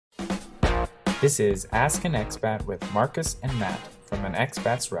This is Ask an Expat with Marcus and Matt from An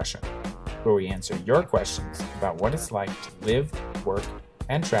Expat's Russia, where we answer your questions about what it's like to live, work,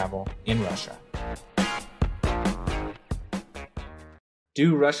 and travel in Russia.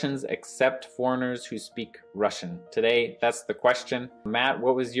 Do Russians accept foreigners who speak Russian? Today, that's the question. Matt,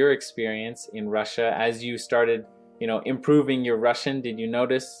 what was your experience in Russia as you started, improving your Russian? Did you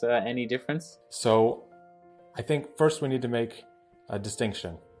notice any difference? So I think first we need to make a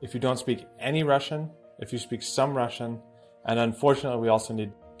distinction. If you don't speak any Russian, if you speak some Russian, and unfortunately we also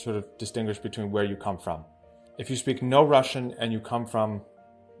need to sort of distinguish between where you come from. If you speak no Russian and you come from,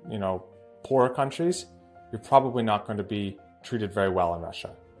 poorer countries, you're probably not going to be treated very well in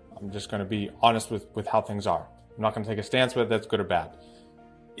Russia. I'm just going to be honest with how things are. I'm not going to take a stance whether that's good or bad.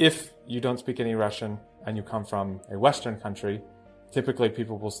 If you don't speak any Russian and you come from a Western country, typically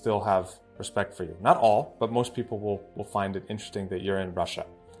people will still have respect for you. Not all, but most people will find it interesting that you're in Russia,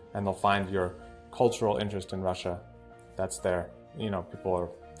 and they'll find your cultural interest in Russia. That's their,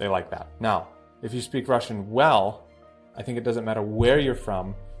 they like that. Now, if you speak Russian well, I think it doesn't matter where you're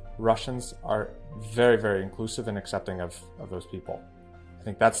from, Russians are very, very inclusive and accepting of those people. I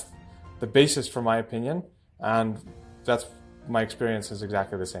think that's the basis for my opinion, and that's my experience is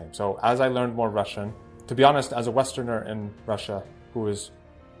exactly the same. So as I learned more Russian, to be honest, as a Westerner in Russia who was,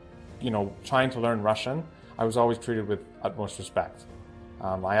 trying to learn Russian, I was always treated with utmost respect.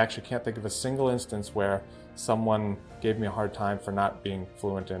 I actually can't think of a single instance where someone gave me a hard time for not being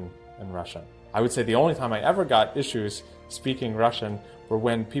fluent in Russian. I would say the only time I ever got issues speaking Russian were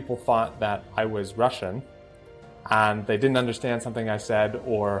when people thought that I was Russian and they didn't understand something I said,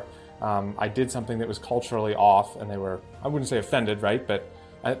 or I did something that was culturally off, and they were, I wouldn't say offended, right? But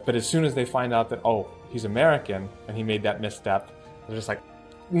as soon as they find out that, oh, he's American and he made that misstep, they're just like,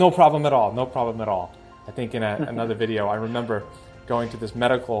 no problem at all, no problem at all. I think in another video, I remember going to this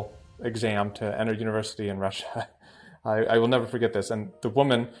medical exam to enter university in Russia. I will never forget this. And the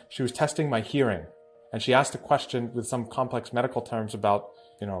woman, she was testing my hearing, and she asked a question with some complex medical terms about,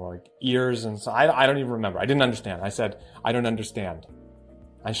 like ears. And so I don't even remember. I didn't understand. I said, I don't understand.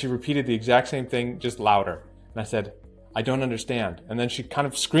 And she repeated the exact same thing, just louder. And I said, I don't understand. And then she kind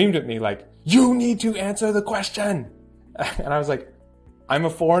of screamed at me like, you need to answer the question. And I was like, I'm a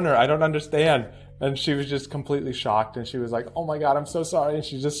foreigner. I don't understand. And she was just completely shocked, and she was like, oh my God, I'm so sorry. And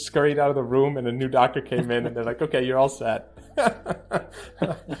she just scurried out of the room, and a new doctor came in, and they're like, okay, you're all set.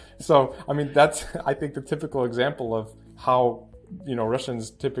 So, that's, I think, the typical example of how, Russians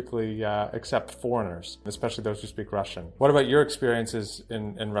typically accept foreigners, especially those who speak Russian. What about your experiences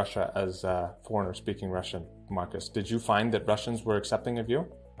in Russia as a foreigner speaking Russian, Marcus? Did you find that Russians were accepting of you?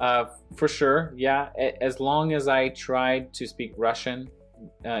 For sure, yeah. As long as I tried to speak Russian,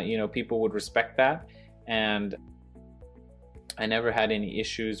 people would respect that, and I never had any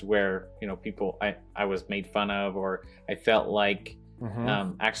issues where I was made fun of, or I felt like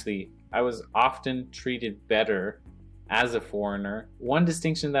actually I was often treated better as a foreigner. One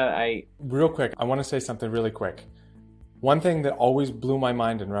distinction that real quick, I want to say something really quick. One thing that always blew my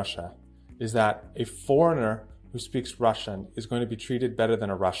mind in Russia is that a foreigner who speaks Russian is going to be treated better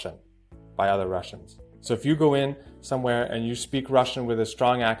than a Russian by other Russians. So if you go in somewhere and you speak Russian with a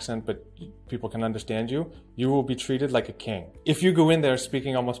strong accent, but people can understand you, you will be treated like a king. If you go in there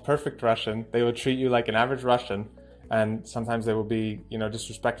speaking almost perfect Russian, they will treat you like an average Russian, and sometimes they will be,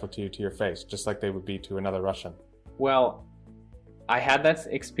 disrespectful to you to your face, just like they would be to another Russian. Well, I had that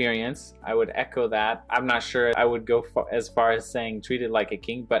experience. I would echo that. I'm not sure I would go as far as saying treated like a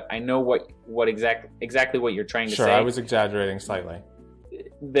king, but I know what exactly what you're trying to say. Sure, I was exaggerating slightly.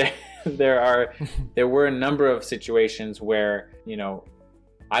 There were a number of situations where,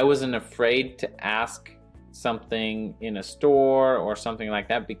 I wasn't afraid to ask something in a store or something like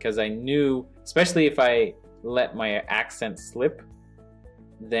that, because I knew, especially if I let my accent slip,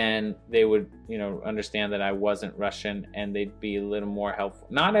 then they would, understand that I wasn't Russian, and they'd be a little more helpful.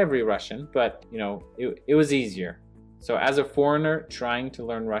 Not every Russian, but, it was easier. So as a foreigner trying to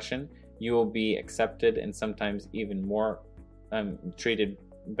learn Russian, you will be accepted and sometimes even more treated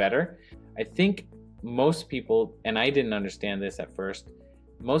better. I think most people, and I didn't understand this at first,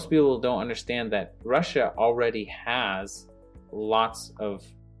 most people don't understand that Russia already has lots of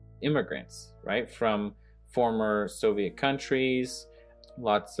immigrants, right? From former Soviet countries,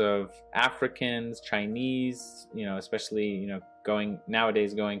 lots of Africans, Chinese, especially, going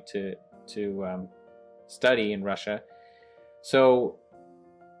to study in Russia. So,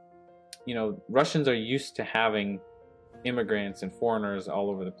 Russians are used to having immigrants and foreigners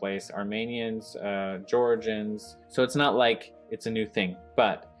all over the place, Armenians, Georgians. So it's not like it's a new thing.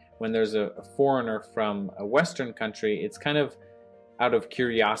 But when there's a foreigner from a Western country, it's kind of, out of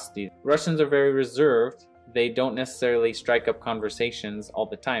curiosity. Russians are very reserved. They don't necessarily strike up conversations all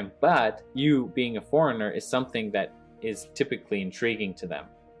the time, but you being a foreigner is something that is typically intriguing to them,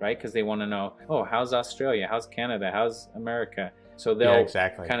 right? Because they want to know, oh, how's Australia? How's Canada? How's America? So they'll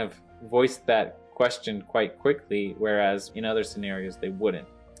kind of voice that question quite quickly, whereas in other scenarios they wouldn't.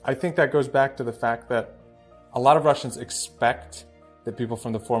 I think that goes back to the fact that a lot of Russians expect that people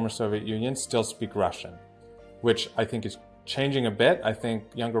from the former Soviet Union still speak Russian, which I think is changing a bit. I think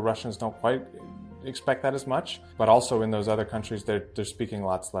younger Russians don't quite expect that as much, but also in those other countries they're speaking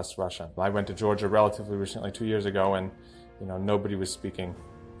lots less Russian. I went to Georgia relatively recently, 2 years ago, and nobody was speaking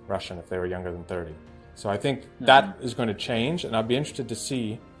Russian if they were younger than 30. So I think that is going to change, and I'd be interested to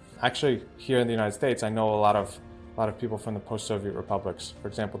see. Actually, here in the United States, I know a lot of people from the post-Soviet republics. For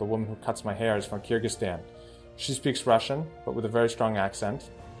example, the woman who cuts my hair is from Kyrgyzstan. She speaks Russian, but with a very strong accent.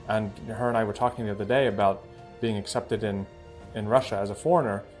 And her and I were talking the other day about being accepted in Russia as a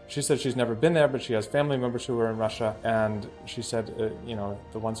foreigner. She said she's never been there, but she has family members who are in Russia. And she said,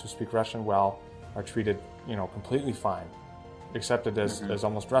 the ones who speak Russian well are treated, completely fine, accepted as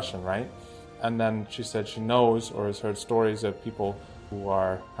almost Russian, right? And then she said she knows or has heard stories of people who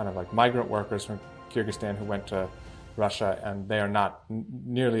are kind of like migrant workers from Kyrgyzstan who went to Russia, and they are not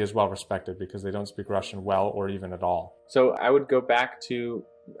nearly as well respected because they don't speak Russian well or even at all. So I would go back to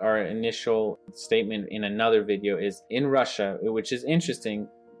our initial statement in another video is in Russia, which is interesting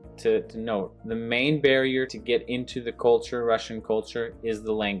to note, the main barrier to get into the culture, Russian culture, is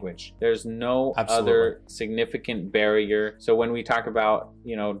the language. There's no other significant barrier. So when we talk about,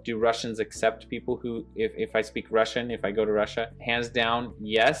 do Russians accept people who, if I speak Russian, if I go to Russia, hands down,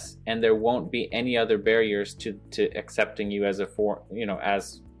 yes. And there won't be any other barriers to accepting you as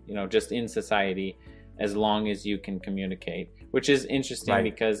just in society, as long as you can communicate, which is interesting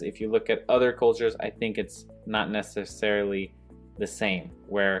because if you look at other cultures, I think it's not necessarily the same,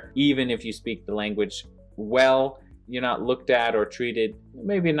 where even if you speak the language well, you're not looked at or treated,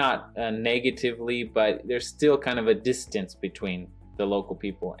 maybe not negatively, but there's still kind of a distance between the local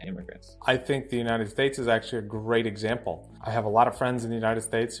people and immigrants. I think the United States is actually a great example. I have a lot of friends in the United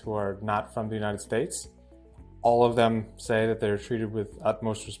States who are not from the United States. All of them say that they're treated with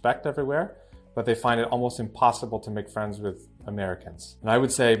utmost respect everywhere, but they find it almost impossible to make friends with Americans. And I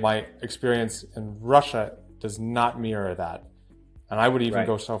would say my experience in Russia does not mirror that. And I would even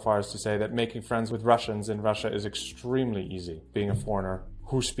go so far as to say that making friends with Russians in Russia is extremely easy. Being a foreigner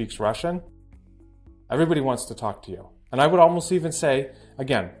who speaks Russian, everybody wants to talk to you. And I would almost even say,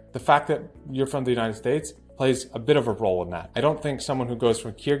 again, the fact that you're from the United States plays a bit of a role in that. I don't think someone who goes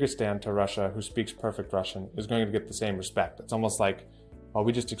from Kyrgyzstan to Russia who speaks perfect Russian is going to get the same respect. It's almost like, well,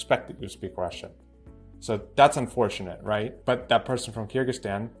 we just expect that you speak Russian. So that's unfortunate, right? But that person from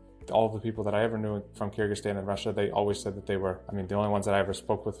Kyrgyzstan, all of the people that I ever knew from Kyrgyzstan and Russia, they always said that they were, the only ones that I ever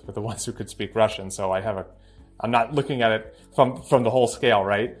spoke with were the ones who could speak Russian. So I'm not looking at it from the whole scale,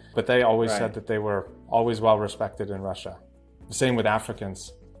 right? But they always said that they were always well respected in Russia. The same with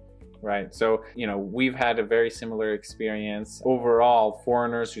Africans. Right. So, we've had a very similar experience. Overall,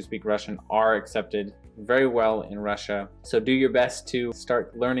 foreigners who speak Russian are accepted very well in Russia. So do your best to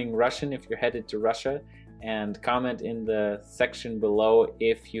start learning Russian if you're headed to Russia, and comment in the section below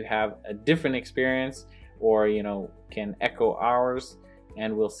if you have a different experience or, can echo ours,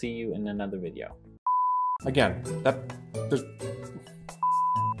 and we'll see you in another video. Again,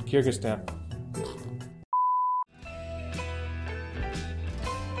 Kyrgyzstan.